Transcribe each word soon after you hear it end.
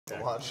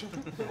to watch.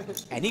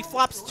 And he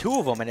flops 2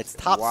 of them, and it's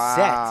top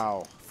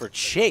set for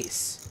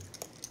Chase.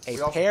 A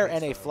pair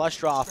and a flush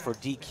draw for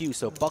DQ,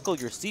 so buckle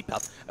your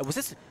seatbelt.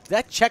 Did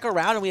that check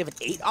around and we have an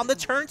 8 on the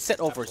turn? Set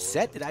over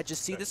set. Did I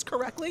just see this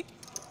correctly?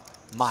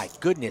 My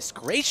goodness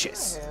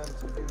gracious.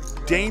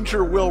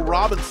 Danger Will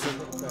Robinson.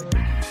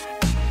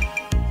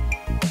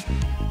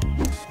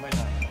 Might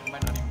not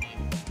even be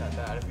that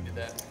bad if we did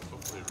that.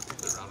 Hopefully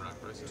the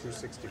round price is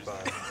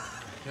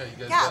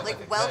 265. Yeah,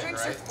 like well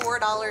drinks are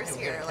 $4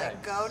 here.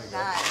 Like go nuts.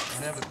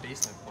 I'm gonna have a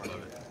basement for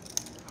of it.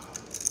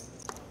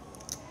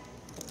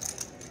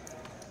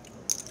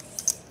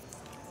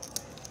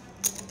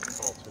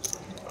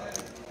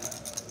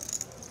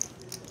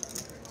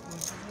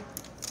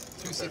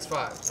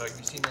 Have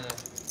you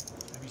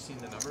seen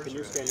the numbers? Can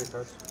you scan your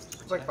cards?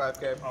 It's like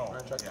 5K. Oh,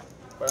 check. yeah.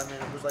 But I mean,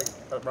 it was like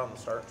around the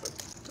start. So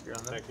if you're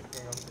on there, thank you.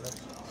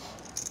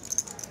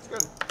 It's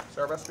good. It's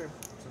our best stream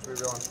since we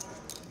relaunched.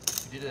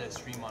 We did a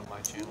stream on my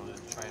channel to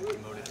try and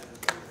promote it.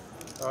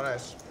 Oh,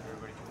 nice.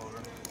 Everybody come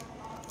over.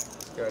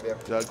 Good idea.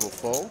 Doug will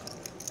fold.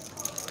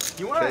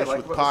 You want Chase to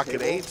like with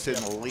pocket 8s in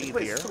the lead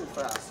here. So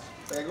fast.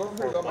 Like, I go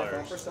over here, got my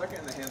phone for a second,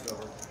 and the hand's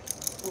over.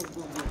 Boom,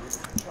 boom, boom.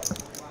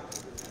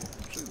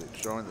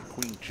 Showing the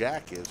Queen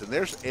Jack is, and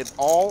there's an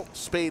all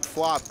spade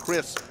flop.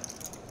 Chris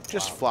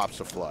just flops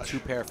a flush. 2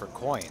 pair for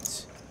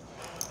coins.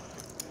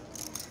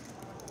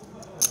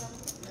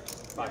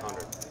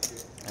 500.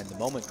 And the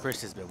moment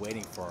Chris has been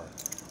waiting for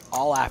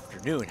all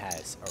afternoon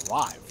has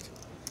arrived.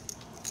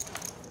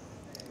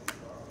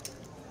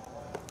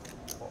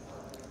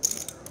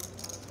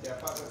 Yeah,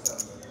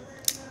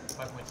 5.7.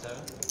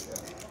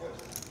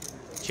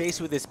 5.7? Chase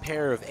with his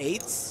pair of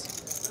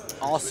 8s,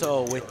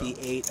 also with the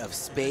 8 of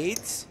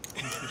spades.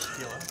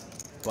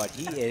 But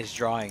he is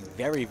drawing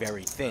very,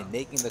 very thin,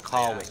 making the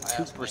call with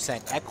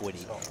 2%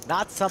 equity.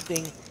 Not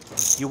something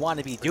you want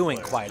to be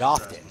doing quite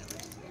often.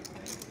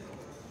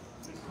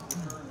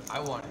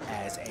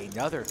 As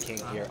another king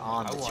here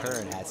on the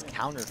turn has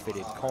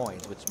counterfeited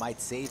coins, which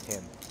might save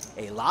him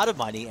a lot of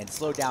money and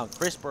slow down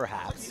Chris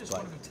perhaps.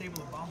 But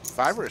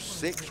 5 or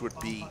 6 would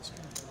be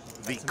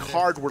the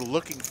card we're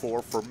looking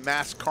for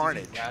mass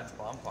carnage. Dad's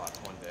bomb pots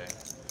one day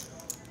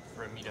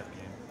for a meetup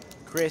game.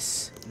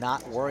 Chris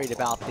not worried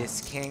about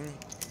this king.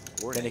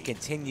 We're going to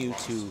continue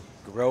to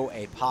grow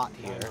a pot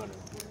here.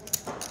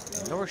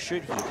 Nor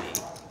should he be.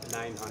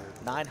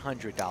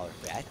 $900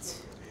 bet.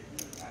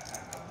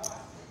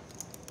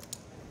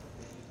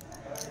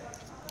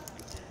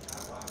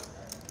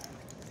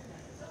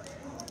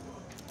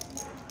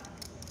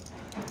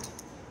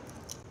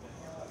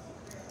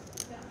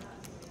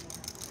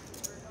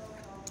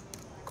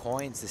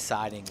 Coins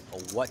deciding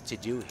what to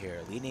do here,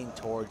 leaning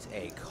towards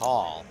a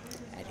call.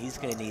 And he's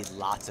going to need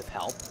lots of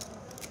help.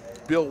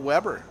 Bill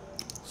Weber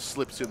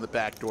slips in the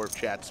back door of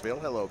Chatsville.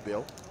 Hello,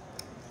 Bill.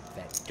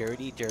 That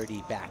dirty,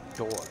 dirty back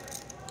door.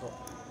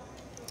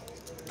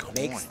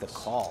 Makes the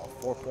call.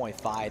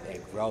 4.5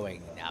 and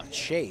growing. Now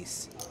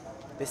Chase.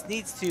 This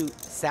needs to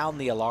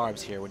sound the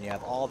alarms here when you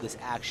have all this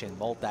action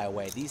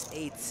multi-way. These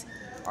 8s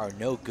are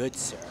no good,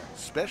 sir.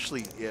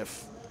 Especially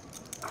if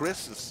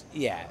Chris is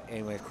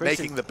and when Chris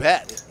making the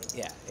bet.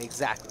 Yeah,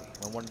 exactly.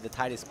 When one of the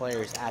tightest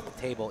players at the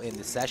table in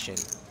the session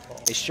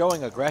is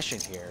showing aggression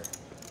here.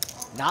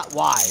 Not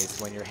wise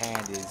when your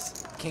hand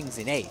is kings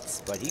and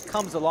 8s, but he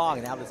comes along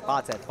and now the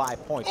spot's at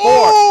 5.4.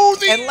 Oh,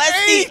 and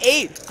lets the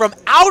 8 from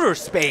outer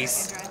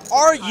space.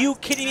 Are you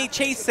kidding me?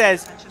 Chase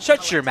says,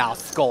 shut your mouth,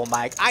 Skull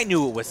Mike. I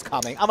knew it was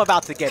coming. I'm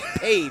about to get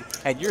paid,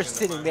 and you're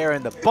sitting there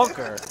in the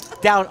bunker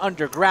down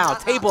underground,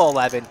 table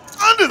 11.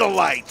 Under the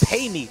lights.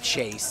 Pay me,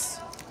 Chase.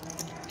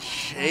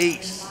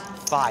 Chase.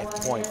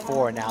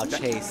 5.4 now.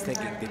 Chase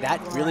thinking, did that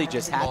really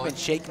just happen?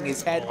 Shaking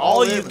his head.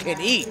 All you can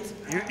eat.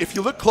 If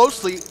you look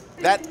closely,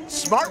 that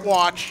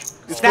smartwatch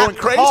is going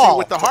crazy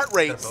with the heart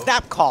rate.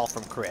 Snap call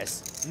from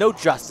Chris. No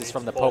justice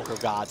from the poker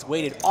gods.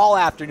 Waited all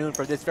afternoon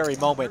for this very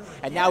moment,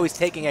 and now he's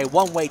taking a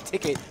one-way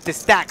ticket to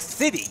Stack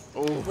City.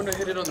 When I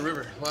hit it on the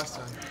river last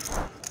time.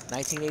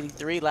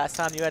 1983, last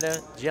time you had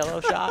a Jello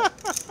shot?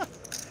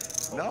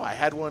 No, I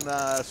had one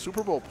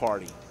Super Bowl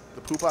party.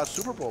 The Poobah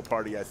Super Bowl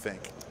party, I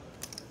think.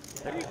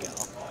 There you go.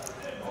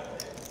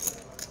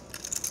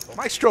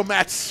 Maestro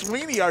Matt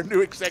Sweeney, our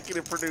new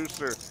executive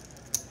producer,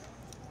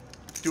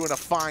 doing a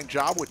fine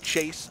job with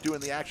Chase doing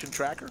the action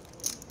tracker.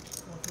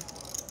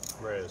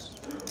 Raise.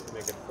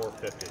 Make it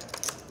 450.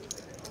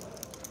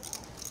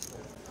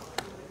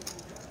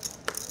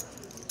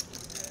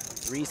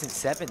 Threes and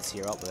 7s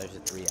here. Oh, but there's a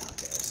 3 out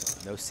there,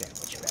 so no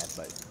sandwich bet.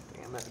 But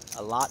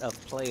a lot of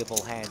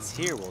playable hands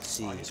here. We'll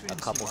see a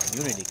couple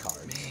community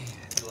cards. Man,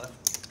 you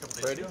left a couple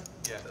days Ready? ago?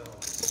 Yeah.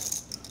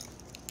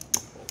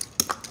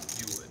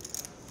 You would.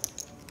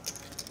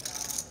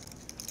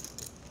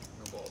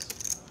 No balls.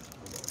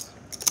 No balls.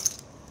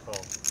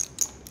 Call.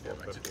 Yeah,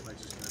 Mike's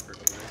just gonna for a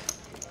couple days.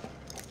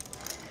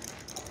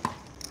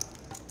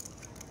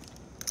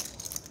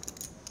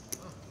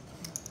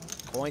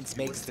 Coins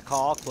makes the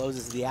call,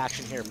 closes the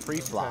action here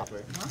pre-flop.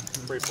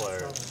 Free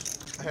players.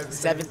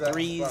 7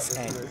 3s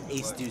and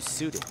ace deuce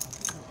suited.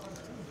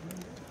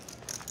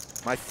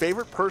 My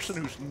favorite person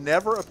who's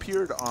never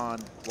appeared on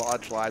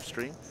Lodge live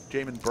stream,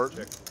 Jamin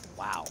Burton.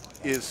 Wow.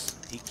 Is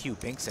DQ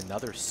Binks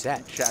another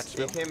set. He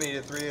Chatsville. came in, he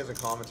did 3 as a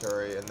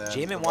commentary, and then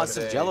Jamin wants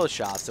some Jello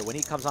shots, so when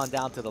he comes on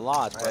down to the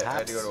Lodge, I had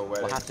perhaps to go to a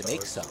wedding, we'll have to so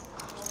make it's- some.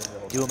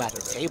 Do them at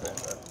the table.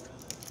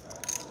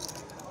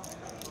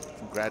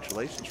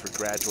 Congratulations for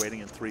graduating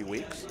in 3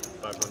 weeks.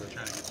 500.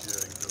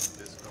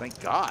 Thank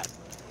God.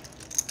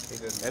 He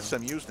did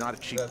SMU's not a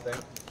cheap that thing.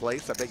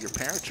 place. I bet your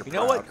parents are You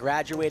proud. know what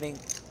graduating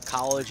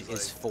college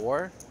is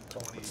for?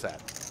 What's that?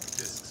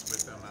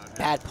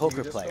 Bad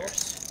poker just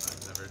players.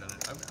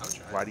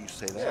 Why do you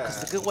say that? Yeah.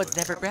 The good ones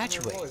never I've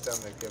graduate. always done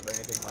to give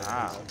anything like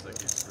Wow.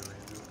 this.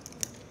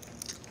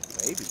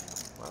 Maybe.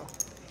 Wow.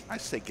 I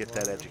say get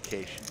that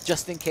education.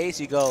 Just in case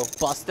you go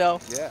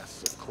busto,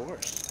 Yes, of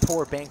course.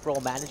 poor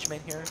bankroll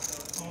management here.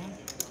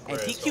 And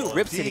Great. DQ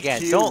rips it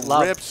again. DQ Don't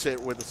love, rips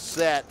it with a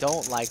set.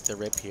 don't like the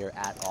rip here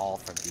at all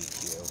from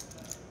DQ.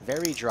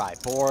 Very dry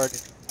board.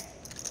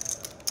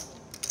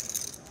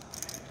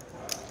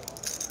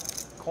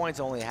 Coins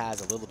only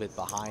has a little bit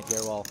behind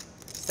here. Well,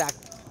 stack.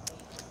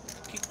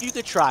 You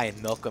could try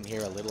and milk him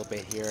here a little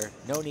bit here.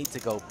 No need to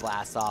go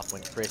blast off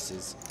when Chris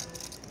is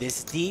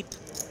this deep.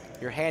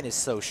 Your hand is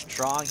so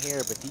strong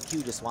here, but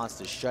DQ just wants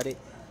to shut it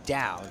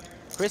down.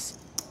 Chris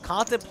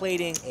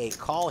contemplating a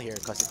call here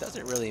because it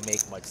doesn't really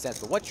make much sense.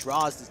 But what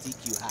draws does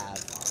DQ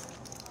have?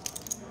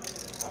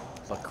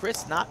 But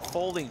Chris not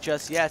folding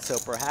just yet, so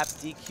perhaps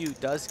DQ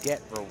does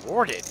get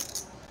rewarded.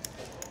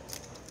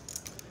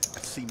 I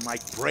see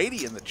Mike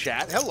Brady in the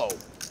chat. Hello,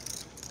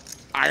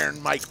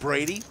 Iron Mike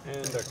Brady.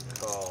 And a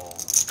call.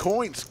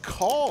 Coins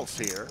calls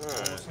here. All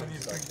right.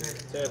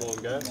 Table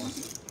him,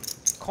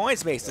 guys.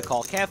 Coins makes the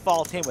call. Can't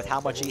fault him with how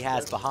much he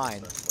has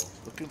behind.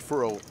 Looking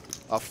for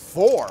a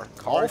 4.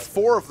 All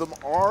 4 of them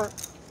are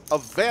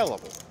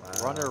available.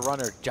 Runner,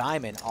 runner,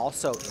 diamond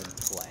also in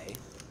play.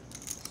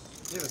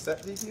 You have a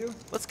set DQ?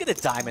 Let's get a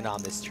diamond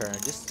on this turn,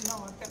 just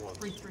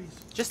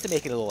to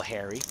make it a little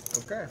hairy.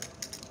 Okay.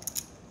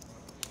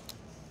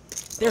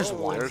 There's Oh,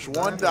 one. There's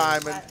one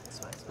diamond.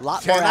 A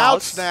lot 10 more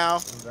outs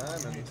outs. now.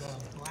 Diamond.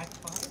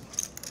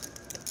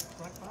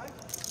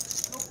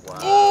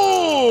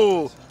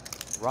 Ooh!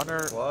 Runner,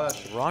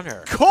 Flush.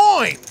 runner.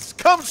 Coins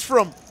comes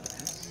from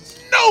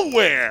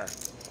nowhere.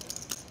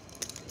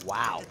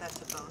 Wow. Did that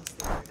to Bones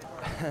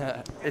the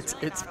other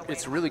day.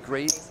 It's really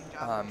great.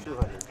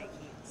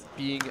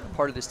 Being a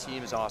part of this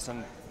team is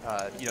awesome.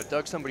 You know,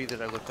 Doug's somebody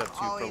that I looked up to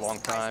for a Always long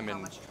surprised time, how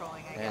and much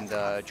trolling I get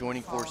from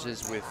joining followers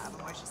forces and with stuff,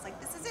 and I was just like,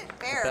 this isn't the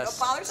fair. best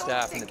Go bother someone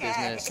staff in the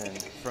 10K. business,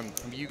 and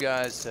from you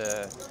guys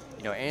to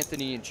you know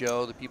Anthony and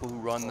Joe, the people who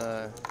run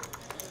the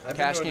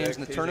cash games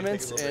and the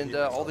tournaments, and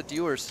all the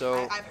dealers.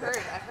 So I've heard.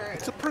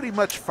 It's a pretty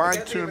much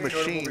fine-tuned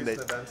machine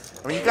that,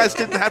 I mean, you guys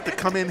didn't have to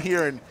come in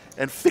here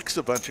and fix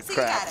a bunch of So you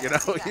crap, got you it,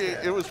 know? you got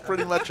it. It was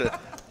pretty much a,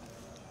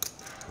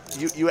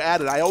 you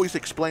added, I always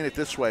explain it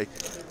this way.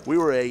 We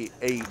were a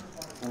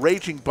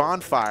raging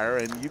bonfire,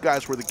 and you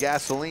guys were the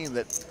gasoline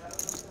that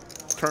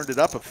turned it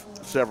up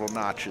several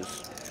notches.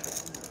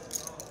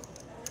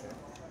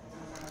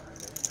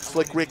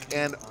 Slick Rick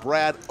and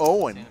Brad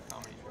Owen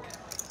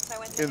So I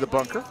went to in the NYU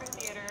bunker. for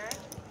theater.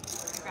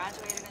 I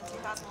graduated in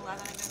 2011.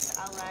 I moved to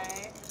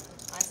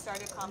LA. I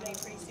started comedy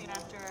pretty soon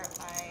after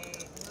I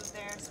moved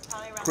there. So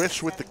probably around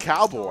Chris with the 7 years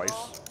Cowboys.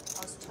 total.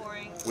 I was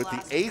touring With the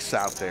last ace few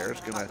out years there and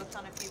is then gonna- I booked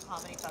on a few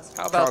comedy festivals.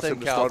 how about Cause them him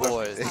to start up-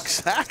 Cowboys?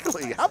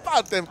 Exactly. How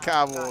about them Got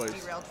Cowboys?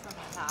 derailed from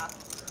the top.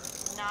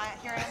 Now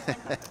here I am.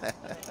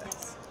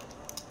 Yes.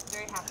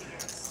 Very happy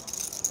years.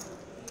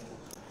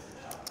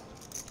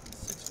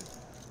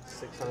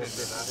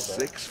 650.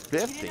 You didn't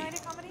 650. know I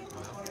did comedy?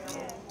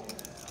 Yeah.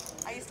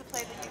 I used to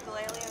play the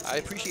ukulele. as I a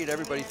appreciate musical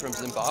everybody instrument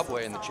from and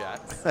Zimbabwe in the songs.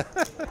 chat.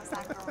 How's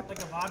that going? Like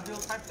a vaudeville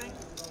type thing?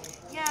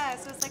 Yeah,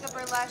 so it's like a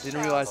burlesque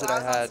Didn't show. realize So that I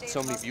was on had stage so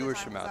many most of the viewers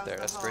time from 'cause out I was there.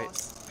 the That's great.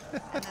 host.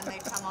 And then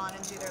they'd come on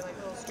and do their like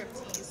little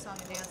striptease song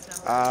and dance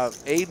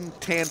numbers. Aiden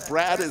Tan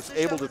Brad is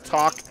able to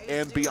talk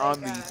and be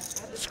on the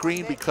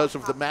screen because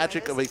of the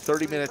magic of a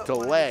 30-minute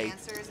delay.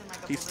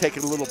 He's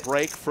taking a little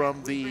break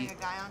from the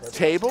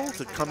table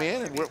to come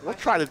in, and we'll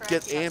try to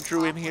get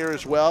Andrew in here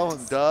as well,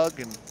 and Doug,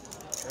 and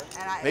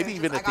maybe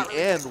even at the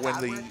end when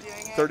the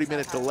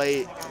 30-minute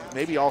delay,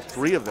 maybe all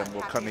 3 of them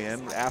will come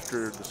in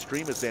after the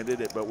stream has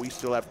ended, but we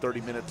still have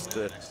 30 minutes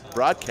to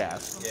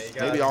broadcast.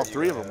 Maybe all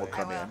 3 of them will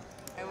come in.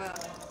 I will.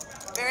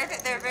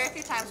 There are very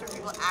few times where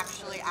people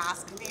actually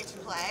ask me to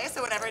play,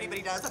 so whenever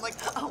anybody does, I'm like,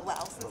 oh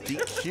well.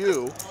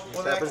 DQ,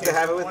 Happens to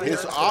have it with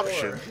his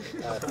option,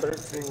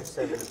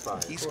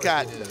 1375. he's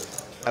got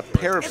a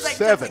pair of It's like,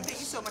 thank you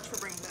 7s. so much for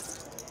bringing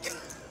this.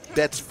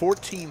 That's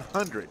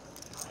 1,400.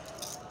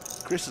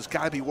 Chris has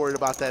got to be worried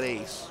about that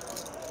ace.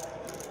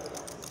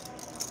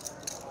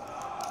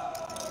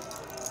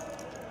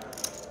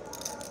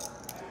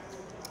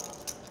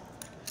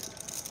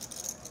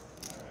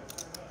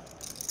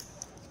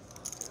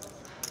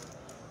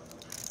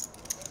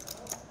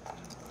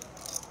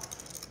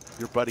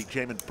 Your buddy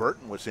Jamin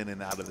Burton was in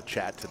and out of the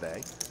chat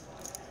today.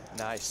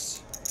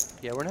 Nice.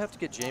 Yeah, we're gonna have to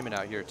get Jamin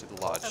out here to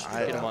the lodge.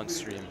 I- Get him on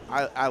stream.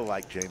 I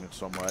like Jamin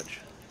so much.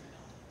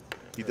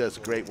 He does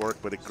great work,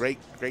 but a great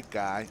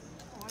guy.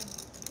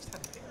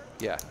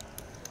 Yeah.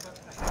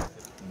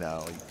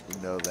 No, we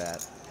know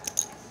that.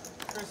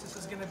 Chris, this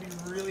is going to be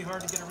really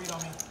hard to get a read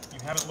on me. You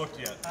haven't looked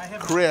yet. I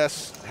haven't.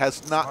 Chris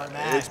has not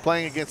is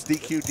playing against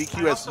DQ.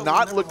 DQ has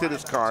not looked at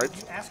his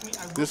cards.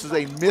 This is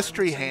a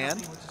mystery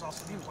hand.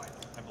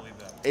 I believe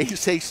that.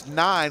 Ace, ace,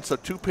 9, so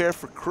 2 pair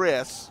for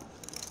Chris.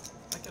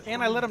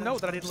 And I let him know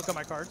that I didn't look at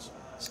my cards.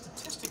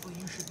 Statistically,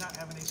 you should not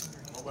have an ace in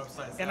your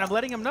hand. And I'm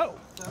letting him know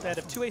that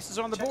if 2 aces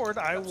are on the board,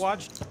 I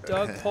watched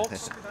Doug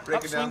Polk's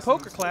upswing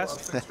poker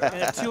class, and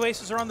if 2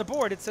 aces are on the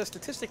board, it says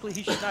statistically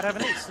he should not have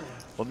an ace.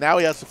 Well, now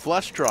he has a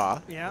flush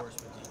draw. Yeah.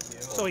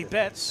 So he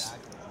bets.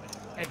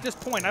 At this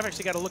point, I've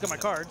actually got to look at my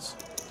cards.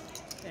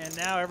 And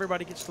now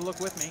everybody gets to look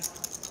with me.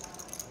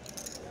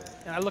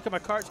 And I look at my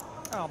cards.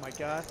 Oh, my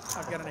God.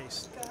 I've got an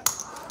ace.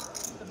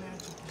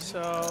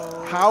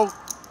 So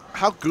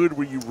How good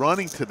were you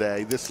running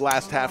today, this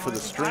last half of the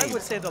stream? I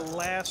would say the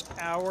last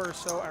hour or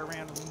so I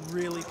ran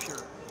really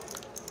pure.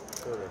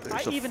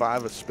 There's a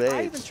 5 of spades.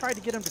 I even tried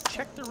to get him to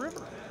check the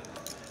river.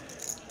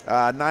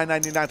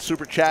 $9.99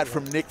 super chat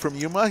from Nick from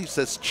Yuma. He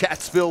says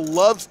Chatsville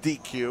loves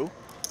DQ.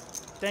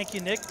 Thank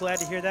you, Nick. Glad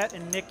to hear that.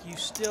 And, Nick, you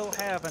still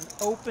have an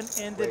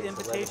open-ended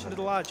invitation to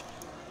the lodge.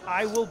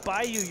 I will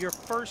buy you your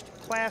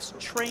first-class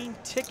train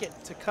ticket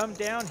to come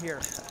down here,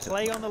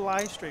 play on the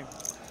live stream.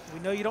 We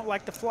know you don't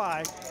like to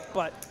fly,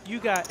 but you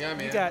got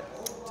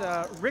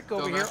Rick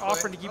over here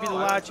offering to give you the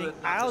lodging.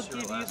 I'll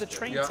give you the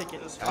train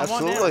ticket.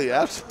 Absolutely,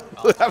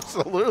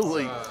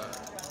 absolutely.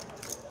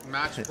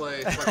 Match play.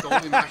 It's like the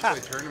only match play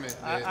tournament.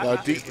 No,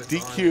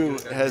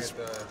 DQ has.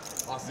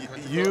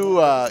 You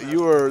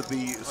are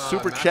the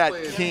super chat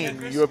king.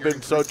 You have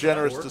been so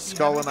generous to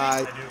Skull and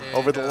I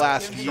over the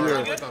last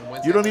year.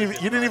 You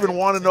didn't even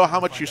want to know how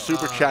much you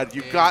super chatted.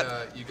 You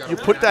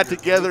put that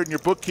together in your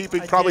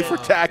bookkeeping, probably for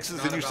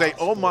taxes, and you say,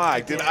 "Oh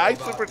my, did I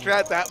super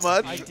chat that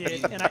much?" I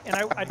did, and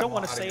I don't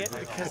want to say it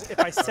because if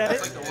I said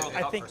it,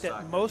 I think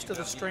that most of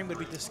the stream would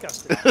be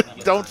disgusted.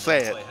 Don't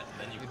say it.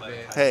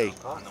 Hey.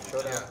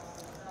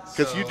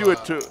 Because you do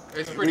it too.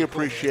 We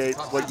appreciate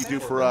what you do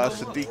for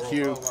us. And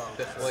DQ,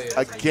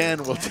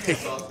 again, will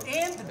take.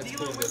 And the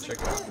dealer with the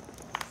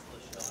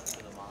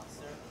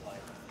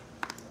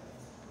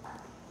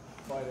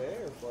Flight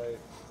A or flight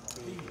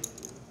B?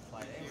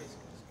 Flight A is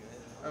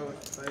good. Oh,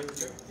 flight A was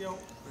good. Yo.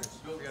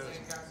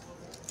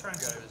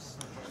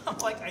 I'm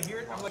like, I hear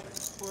it. I'm like,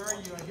 where are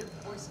you? I hear the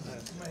voices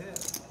in my head.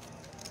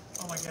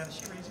 Oh my God, is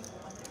she raising?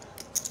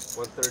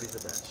 130 is the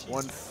bet.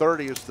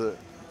 130 is the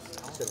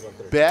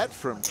bet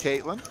from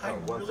Caitlin. Oh,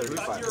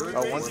 135.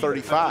 Oh,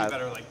 135.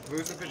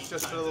 Lose if it's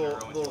just a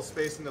little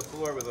space in the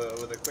floor with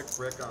a quick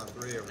brick on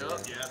 3 over there. It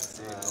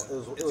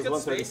was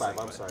 135.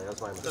 I'm sorry.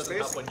 That's my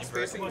mistake.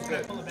 Spacing was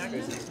good. Pull it back.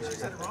 She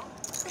said it wrong.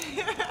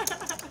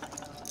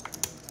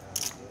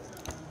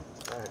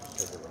 I had to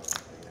take it wrong.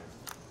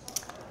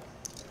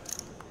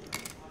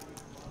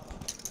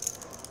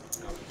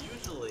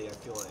 Usually, I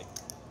feel like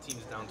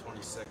teams down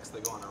 26, they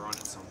go on a run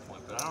at some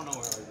point, but I don't know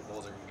where the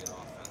Bulls are going to get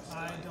offense.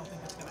 I don't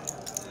think it's going to happen.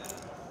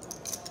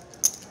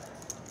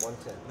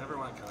 110. Never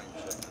want to count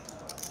your shit.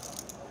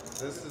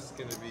 This is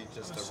going to be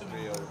just a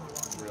real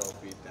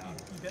beatdown.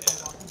 You bet no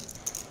walking?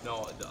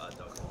 No,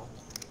 Doug Polk.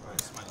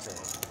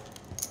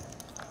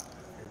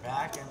 You're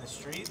back in the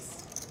streets.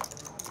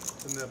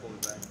 The nibble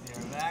today.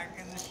 You're back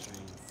in the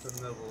streets. The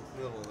nibble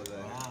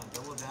today. Wow,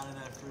 double down in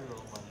that free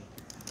roll money.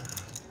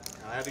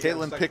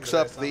 Caitlin picks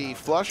up the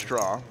flush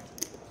draw.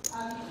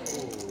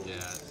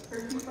 Yeah.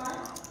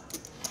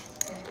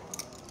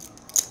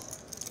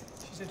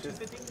 She said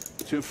 250?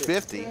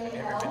 250.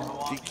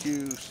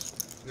 DQ's.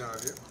 No,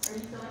 have you?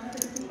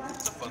 I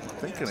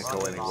think going to go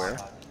anywhere.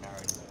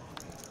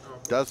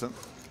 Doesn't.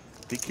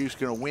 DQ's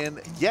going to win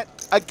yet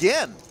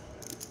again.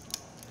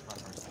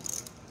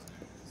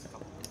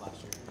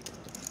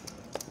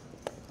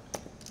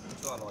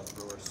 There's a lot of like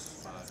Brewers,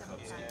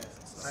 Cubs games.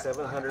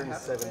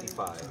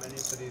 775. Many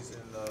cities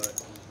in the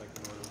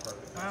northern part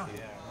of the Wow.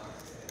 country.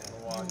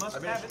 You must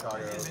I've been have in it. Chicago,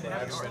 And but then I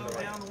have it haven't been slowed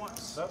to down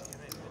once. Nope.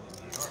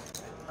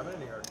 I've been in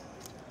New York.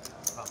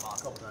 A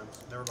couple times.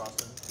 Never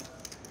Boston.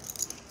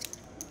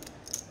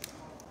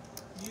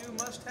 You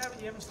must have it.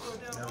 You haven't slowed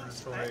down Never once.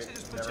 Detroit, I actually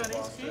just put you on never ace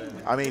Boston.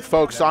 king. I mean,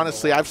 folks,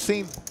 honestly, I've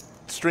seen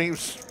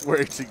streams where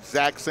it's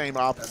exact same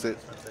opposite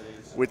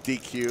with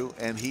DQ,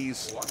 and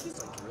he's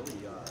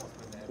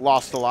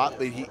lost a lot.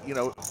 But he, you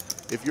know,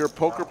 if you're a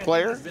poker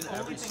player,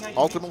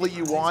 ultimately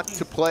you want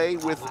to play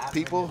with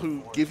people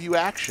who give you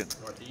action.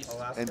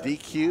 And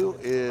DQ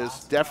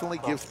is definitely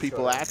gives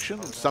people action.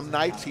 And some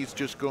nights he's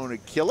just going to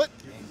kill it,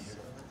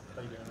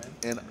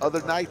 and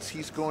other nights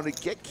he's going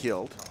to get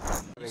killed.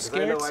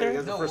 Scared, sir?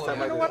 You know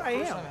what? I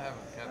am.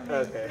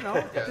 Okay. You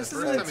know, this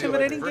is an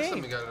intimidating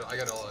game. I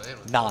got all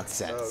in.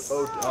 Nonsense.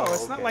 Oh,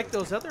 it's not like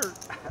those other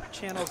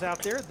channels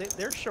out there.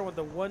 They're showing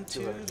the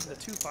 1-2s and the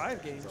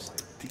 2-5 games.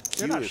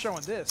 They're not DQ is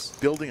showing this.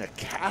 building a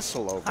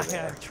castle over I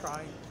there. am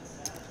trying.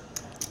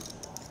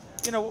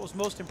 You know what was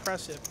most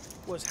impressive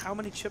was how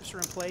many chips are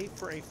in play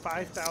for a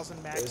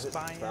 5,000 max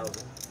buy-in.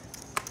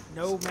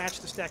 No match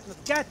to stack.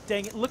 God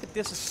dang it! Look at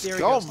this hysteria.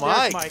 Go,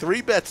 Mike.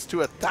 3 bets to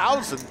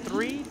 1,000.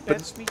 3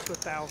 bets me to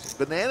 1,000.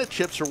 Banana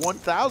chips are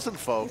 1,000,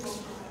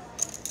 folks.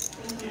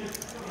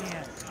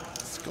 Man.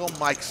 Skull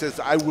Mike says,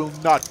 "I will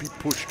not be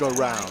pushed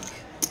around."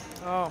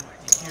 Oh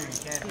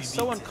my! He's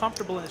so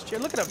uncomfortable in his chair.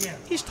 Look at him.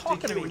 He's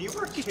talking to me.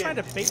 He's trying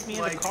to bait me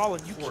into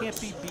calling. You can't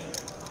be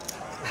beat.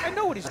 I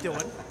know what he's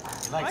doing.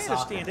 I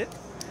understand it.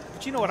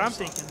 But you know what I'm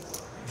thinking.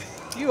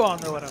 You all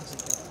know what I'm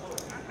thinking.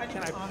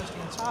 Can I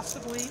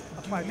possibly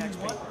apply max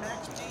speed?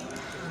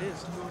 It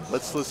is.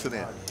 Let's listen in.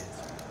 I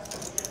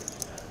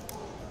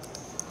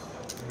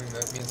mean,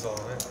 that means all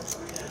right.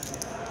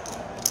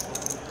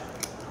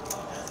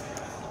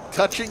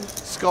 Touching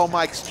Skull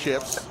Mike's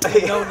chips.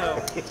 No.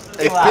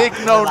 A big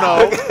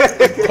no-no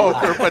in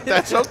poker, but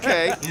that's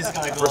okay.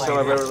 First time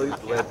I've ever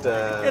let.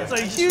 It's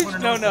a huge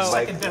no-no.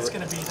 Second bet's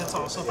going to be, that's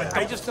all. So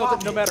I just know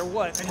that no matter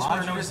what.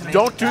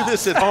 Don't do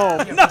this at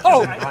home.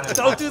 No!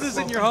 Don't do this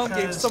in your home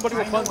game. Somebody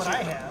will punch you.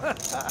 I have.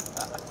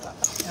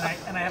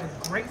 and I have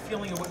a great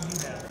feeling of what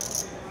you have.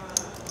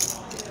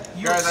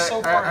 Guys,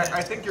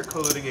 I think you're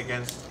colluding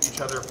against each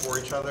other for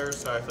each other,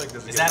 so I feel like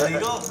this is that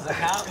legal? Does that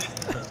count?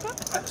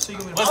 So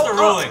what's the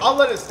ruling? I'll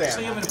let it stand. So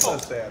you want me to I'll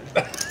let it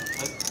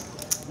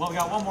stand. Well, we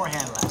got one more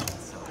hand left.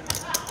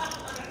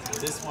 So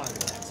this one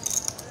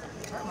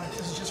is All right,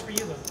 this is just for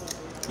you, though.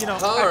 You know,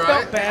 I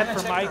felt bad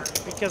for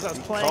Mike because I was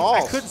playing.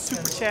 I couldn't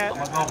super chat,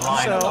 so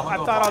I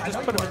thought I'll just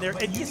put him in there.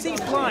 And you see,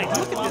 blind.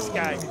 Look at this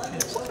guy.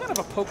 What kind of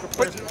a poker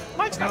player?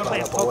 Mike's not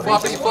playing poker.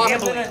 He's just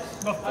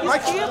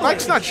gambling.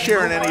 Mike's not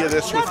sharing any of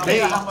this with me.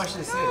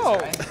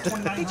 No,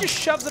 he just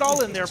shoves it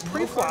all in there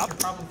pre-flop,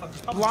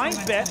 blind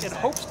bet, and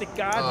hopes to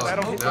God that I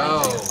don't hit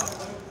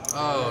anything.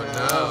 Oh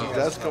no! He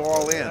does go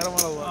all in. I don't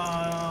want to look.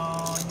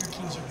 Your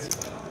keys are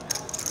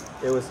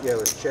good. It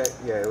was check.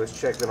 Yeah, it was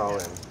checked and all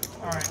in.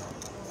 All right.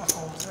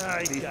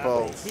 He got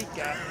me. He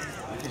got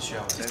me.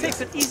 Just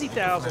takes an easy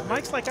 1,000.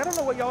 Mike's like, I don't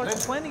know what y'all are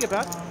complaining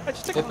about. I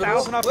just took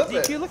 1,000 off the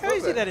DQ. Look how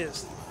easy that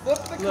is. Flip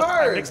the Look,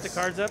 cards. I mixed the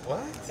cards up,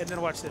 and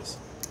then watch this.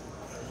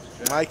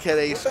 Mike had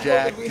ace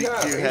jack.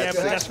 DQ had Yeah,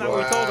 but that's not what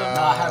we told him.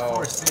 No, I had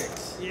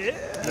 4-6.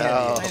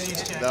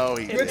 Yeah. No,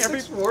 he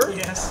didn't.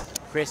 Yes.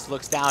 Chris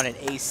looks down at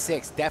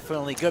ace-6.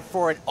 Definitely good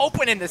for an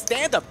open in the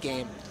stand-up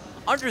game.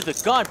 Under the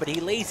gun, but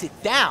he lays it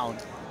down.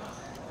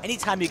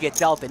 Anytime you get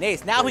dealt an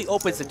ace, now he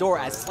opens the door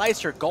as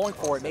Slicer going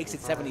for it, makes it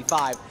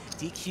 75.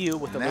 DQ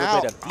with a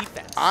little bit of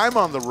defense. I'm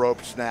on the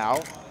ropes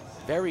now.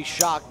 Very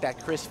shocked that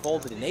Chris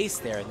folded an ace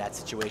there in that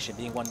situation,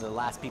 being one of the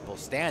last people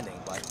standing.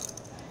 But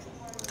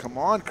come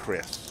on,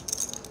 Chris.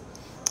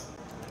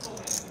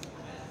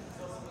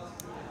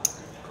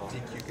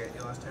 DQ get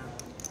you last hand?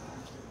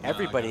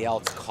 everybody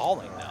else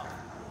calling though.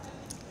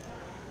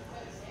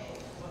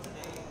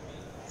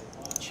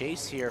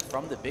 Chase here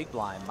from the big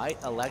blind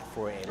might elect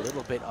for a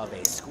little bit of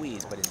a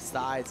squeeze, but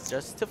inside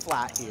just to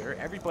flat here.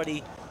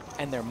 Everybody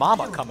and their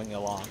mama coming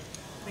along.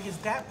 Like, is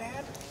that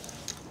bad?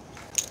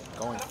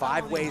 Going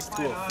 5 ways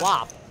to a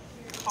flop.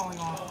 Calling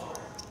off.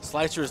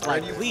 Slicer's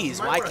like, please,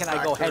 why can't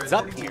I go heads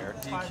up here?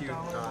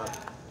 DQ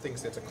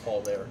thinks it's a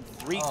call there.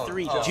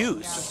 3-3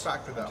 deuce. Just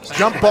factor that one.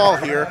 Jump ball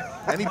here.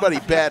 Anybody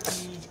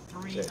bets.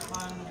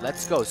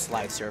 Let's go,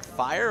 Slicer.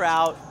 Fire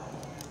out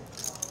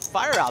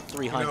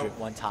 300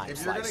 one time, if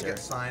you're Slicer. going to get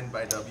signed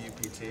by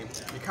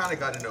WPT, you kind of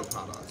got to know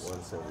pot odds.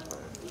 175.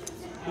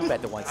 Who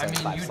bet the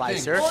 175,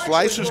 Slicer?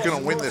 Slicer's going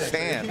to win this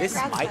hand. This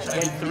might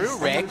get through,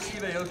 Rick.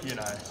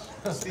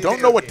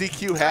 Don't know what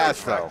DQ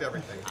has, though.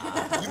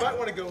 You might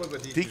want to go with a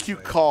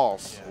DQ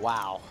calls.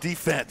 Wow.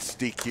 Defense,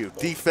 DQ.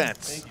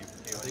 Defense.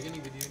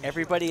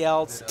 Everybody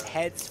else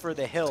heads for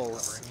the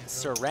hills,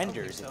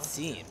 surrenders, it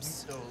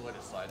seems.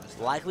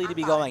 Likely to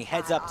be going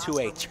heads up to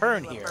a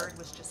turn here.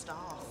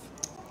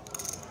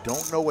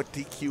 Don't know what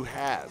DQ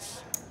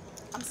has.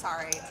 I'm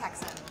sorry,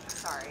 Texan.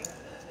 Sorry.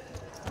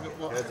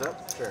 Heads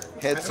up? Sure.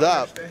 Heads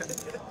up.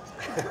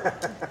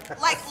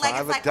 Like Five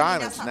it's of like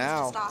diamonds when you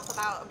now. know something's just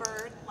off about a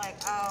bird. Like,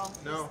 oh,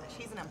 No.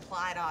 she's an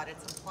implied odd.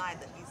 It's implied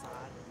that he's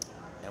odd.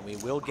 And we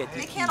will get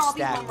They DQ can't all be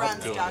stack home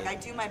runs, Doug. I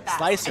updated. do my best.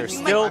 Slicer I do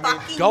my still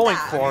fucking going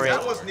best. for That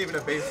it. wasn't even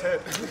a base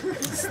hit.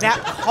 Snap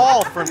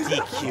call from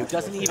DQ,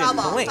 doesn't even Foul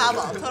ball, blink. foul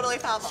ball, totally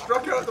foul ball.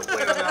 Struck out the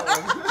plate on that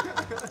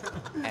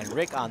one. And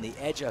Rick on the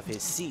edge of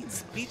his seat,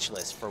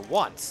 speechless for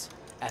once.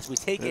 As we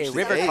take There's a the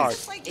river ace.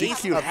 card.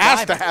 DQ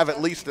has to have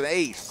at least an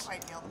ace.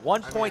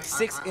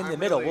 1.6 in the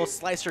middle. really- Will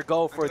Slicer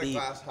go for I'm in the a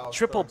glass house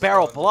triple from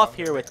barrel South bluff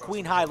here with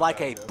queen high like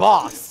a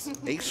boss?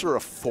 Ace or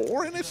a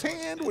 4 in his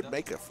hand would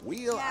make a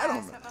wheel. Yeah, I don't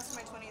know. spent most of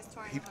my 20s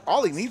touring.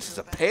 All he needs is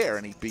a pair,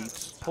 and he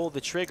beats Pull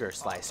the trigger,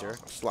 Slicer.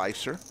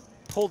 Slicer.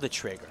 Pull the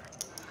trigger.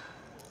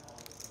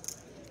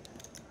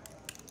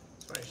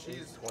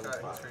 She's got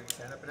his ring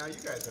stand up, and now you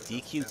guys have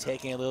DQ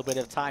taking a little bit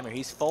of time here.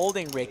 He's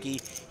folding,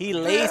 Ricky. He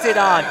lays it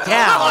on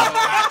down.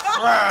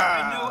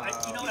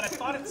 You know what? I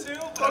thought it too,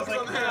 but I was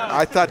like, no.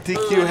 I thought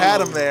DQ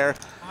had him there.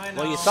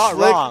 Well, you thought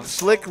wrong.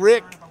 Slick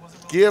Rick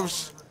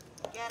gives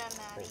Get him,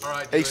 Maddie. All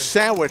right, a dude.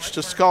 sandwich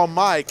to Skull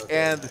Mike,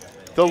 and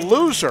the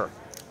loser,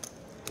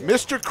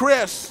 Mr.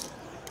 Chris,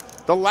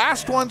 the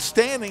last one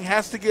standing,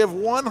 has to give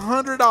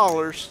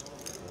 $100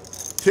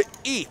 to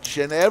each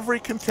and every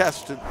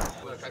contestant.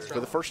 For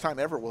the first time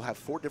ever, we'll have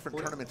 4 different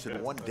tournaments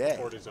in one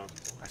day.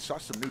 I saw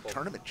some new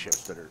tournament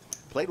chips that are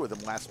played with them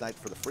last night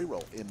for the free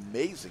roll.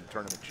 Amazing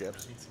tournament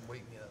chips.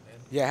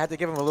 Yeah, I had to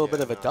give him a little bit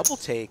of a double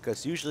take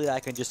because usually I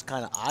can just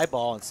kind of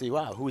eyeball and see,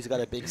 wow, who's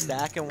got a big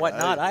stack and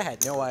whatnot. I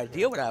had no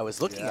idea what I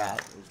was looking at.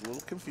 It was a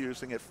little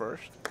confusing at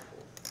first.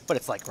 But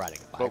it's like riding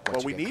a bike.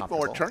 Well, we need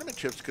more tournament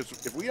chips because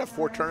if we have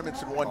 4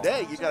 tournaments in one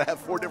day, you got to have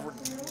 4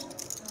 different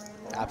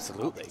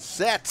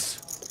sets.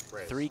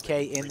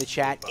 3K in the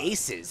chat.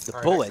 Aces, the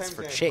bullets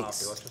for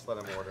Chase. Let's just let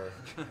him order.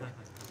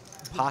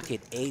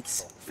 Pocket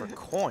 8s for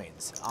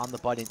coins on the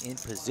button in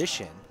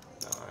position.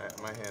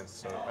 My hands,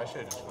 so I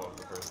should have just folded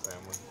the first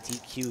family.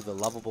 DQ, the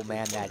lovable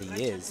man that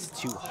he is,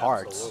 2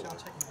 hearts.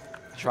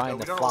 Trying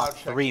to flop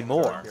 3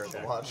 more.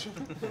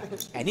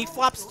 And he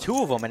flops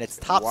 2 of them, and it's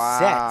top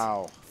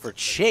set for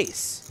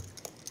Chase.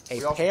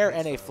 A pair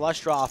and a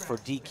flush draw for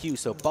DQ,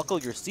 so buckle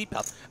your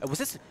seatbelt.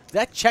 Did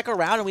that check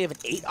around and we have an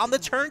 8 on the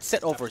turn?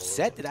 Set over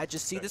set. Did I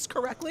just see this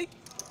correctly?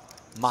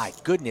 My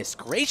goodness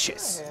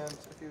gracious.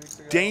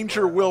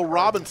 Danger Will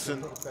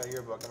Robinson.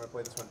 Yearbook. I'm going to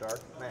play this one dark.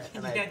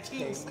 And You got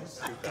kings.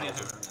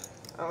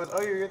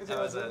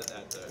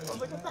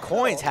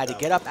 Coins had to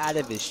get up out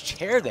of his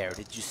chair there.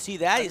 Did you see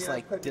that? He's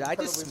like, did I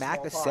just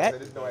smack a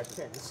set?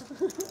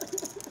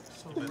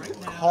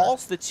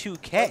 Calls the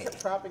 2K. I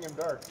kept trapping him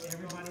dark.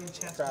 Everybody in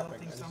chat's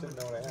trapping. I just didn't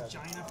know what I had.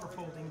 Vagina for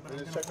folding, but I I'm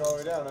just gonna checked all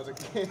the way down. I was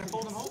like, can I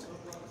fold and hold?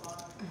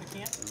 I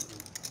can't?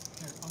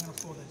 Here, I'm going to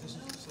fold it. This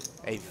is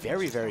A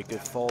very, very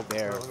good fold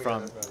there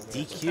from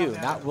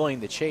DQ, not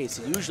willing to chase.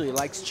 He usually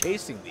likes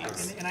chasing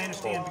these. and I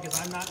understand because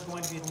I'm not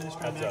going to be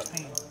administering max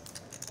pain.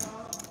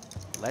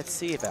 Let's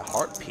see if a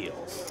heart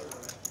peels.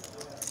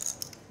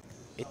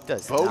 It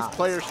does Both not.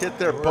 players hit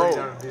their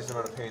bow.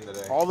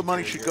 All the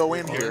money should go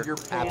in here.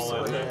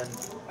 Absolutely.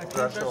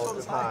 Threshold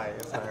is high.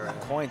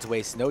 Coins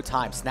waste no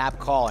time. Snap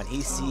call, and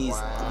he sees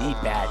the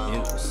bad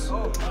news.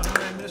 Oh,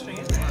 I'm administering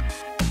his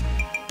max.